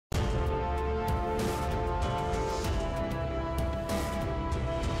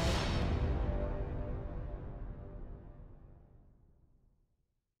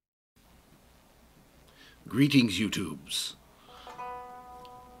Greetings, YouTubes.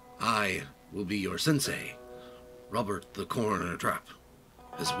 I will be your sensei, Robert the Coroner Drapp,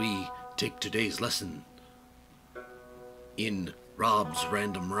 as we take today's lesson in Rob's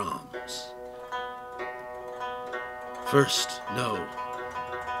Random ROMs. First, know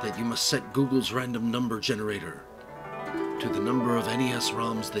that you must set Google's random number generator to the number of NES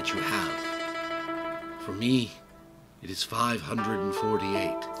ROMs that you have. For me, it is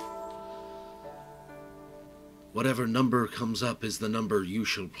 548. Whatever number comes up is the number you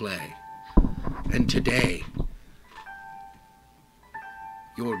shall play. And today,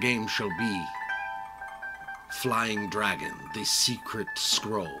 your game shall be Flying Dragon, the Secret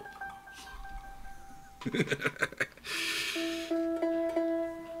Scroll.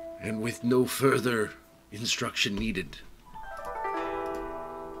 And with no further instruction needed,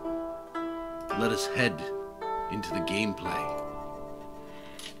 let us head into the gameplay.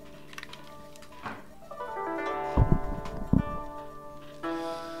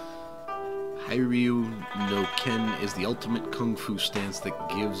 Hairyu no Ken is the ultimate kung fu stance that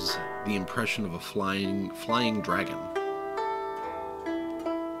gives the impression of a flying dragon.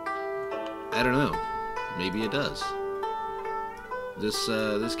 I don't know. Maybe it does.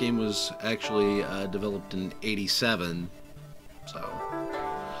 This game was actually developed in '87, so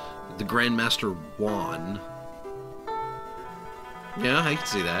the Grandmaster won. Yeah, I can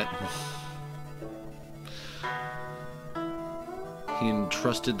see that. He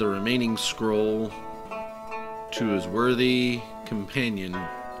entrusted the remaining scroll to his worthy companion,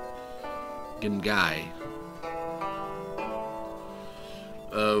 Gengai,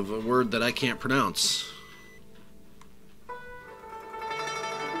 of a word that I can't pronounce.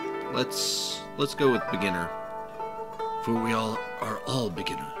 Let's go with beginner, for we are all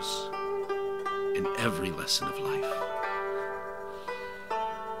beginners in every lesson of life.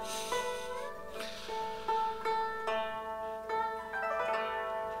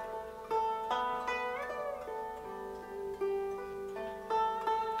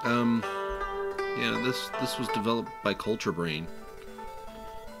 Yeah, this was developed by Culture Brain.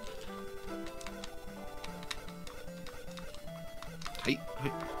 Hey.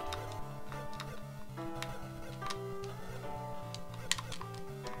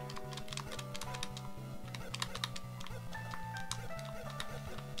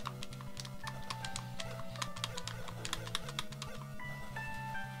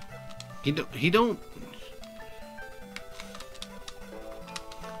 He don't.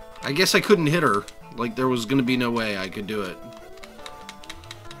 I guess I couldn't hit her. Like, there was gonna be no way I could do it.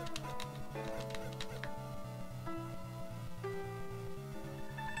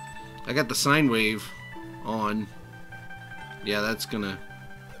 I got the sine wave on. Yeah, that's gonna...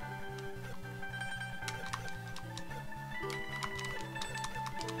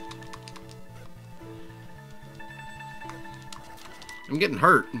 I'm getting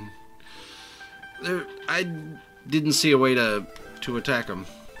hurt. I didn't see a way to attack him.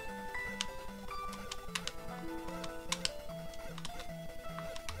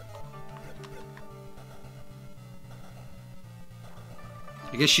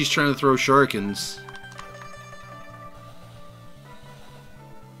 I guess she's trying to throw shurikens.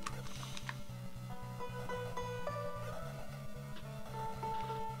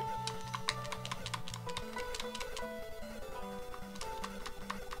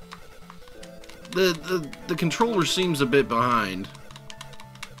 The controller seems a bit behind.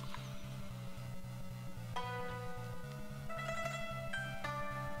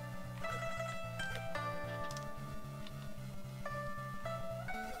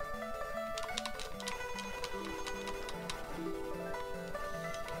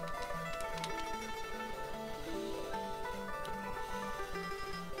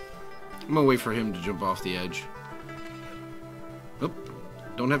 I'm gonna wait for him to jump off the edge. Oop,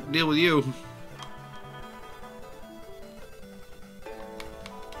 don't have to deal with you.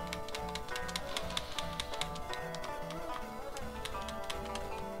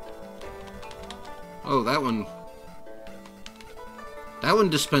 Oh, that one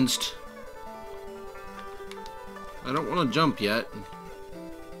dispensed. I don't want to jump yet.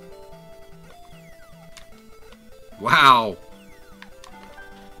 Wow.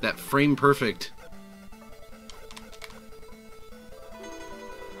 That frame perfect.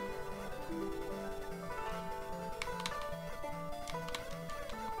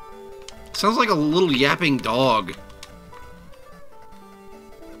 Sounds like a little yapping dog.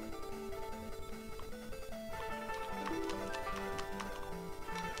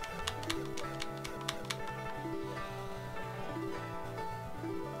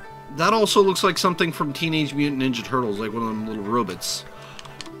 That also looks like something from Teenage Mutant Ninja Turtles, like one of them little robots.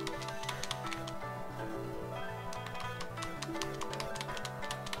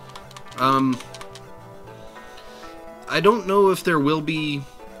 I don't know if there will be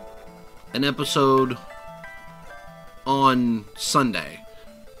an episode on Sunday,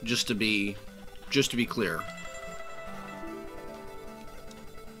 just to be clear.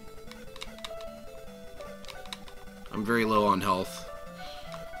 I'm very low on health.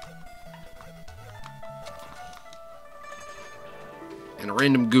 And a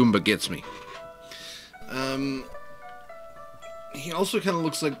random Goomba gets me. He also kind of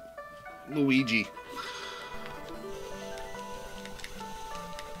looks like Luigi.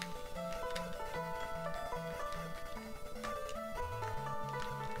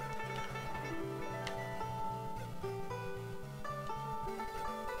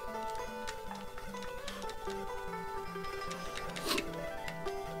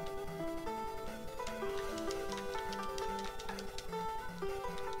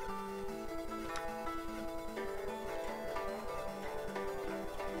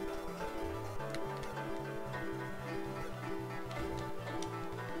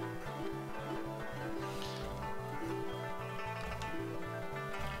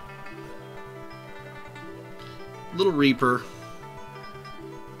 Little Reaper.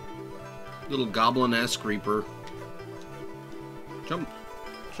 Little goblin-esque Reaper. Jump.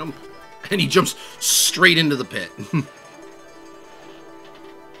 Jump. And he jumps straight into the pit.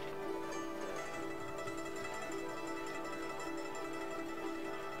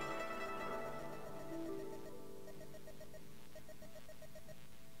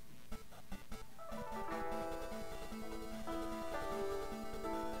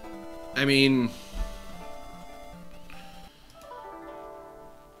 I mean,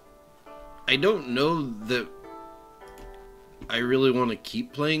 I don't know that I really want to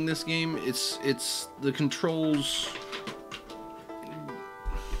keep playing this game. It's the controls.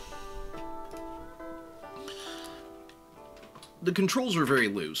 The controls are very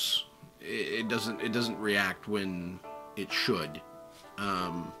loose. It doesn't react when it should.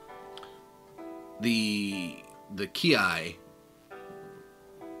 The ki,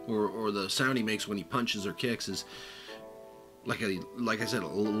 or the sound he makes when he punches or kicks is like I said, a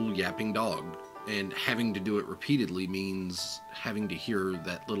little yapping dog, and having to do it repeatedly means having to hear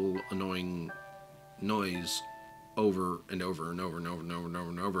that little annoying noise over and over and over and over and over and over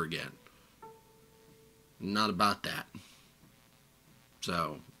and over again. Not about that.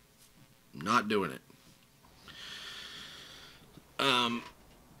 So, not doing it. I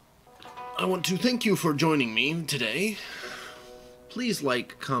want to thank you for joining me today. Please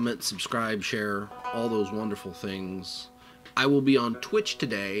like, comment, subscribe, share, all those wonderful things. I will be on Twitch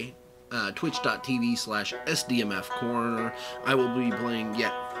today, twitch.tv/SDMFCoroner. I will be playing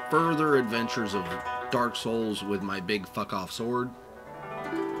yet further adventures of Dark Souls with my big fuck-off sword.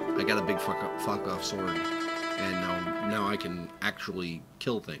 I got a big fuck-off sword, and now I can actually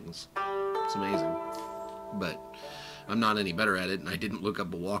kill things. It's amazing. But I'm not any better at it, and I didn't look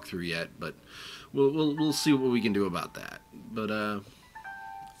up a walkthrough yet, but we'll see what we can do about that. But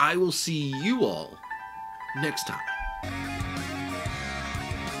I will see you all next time.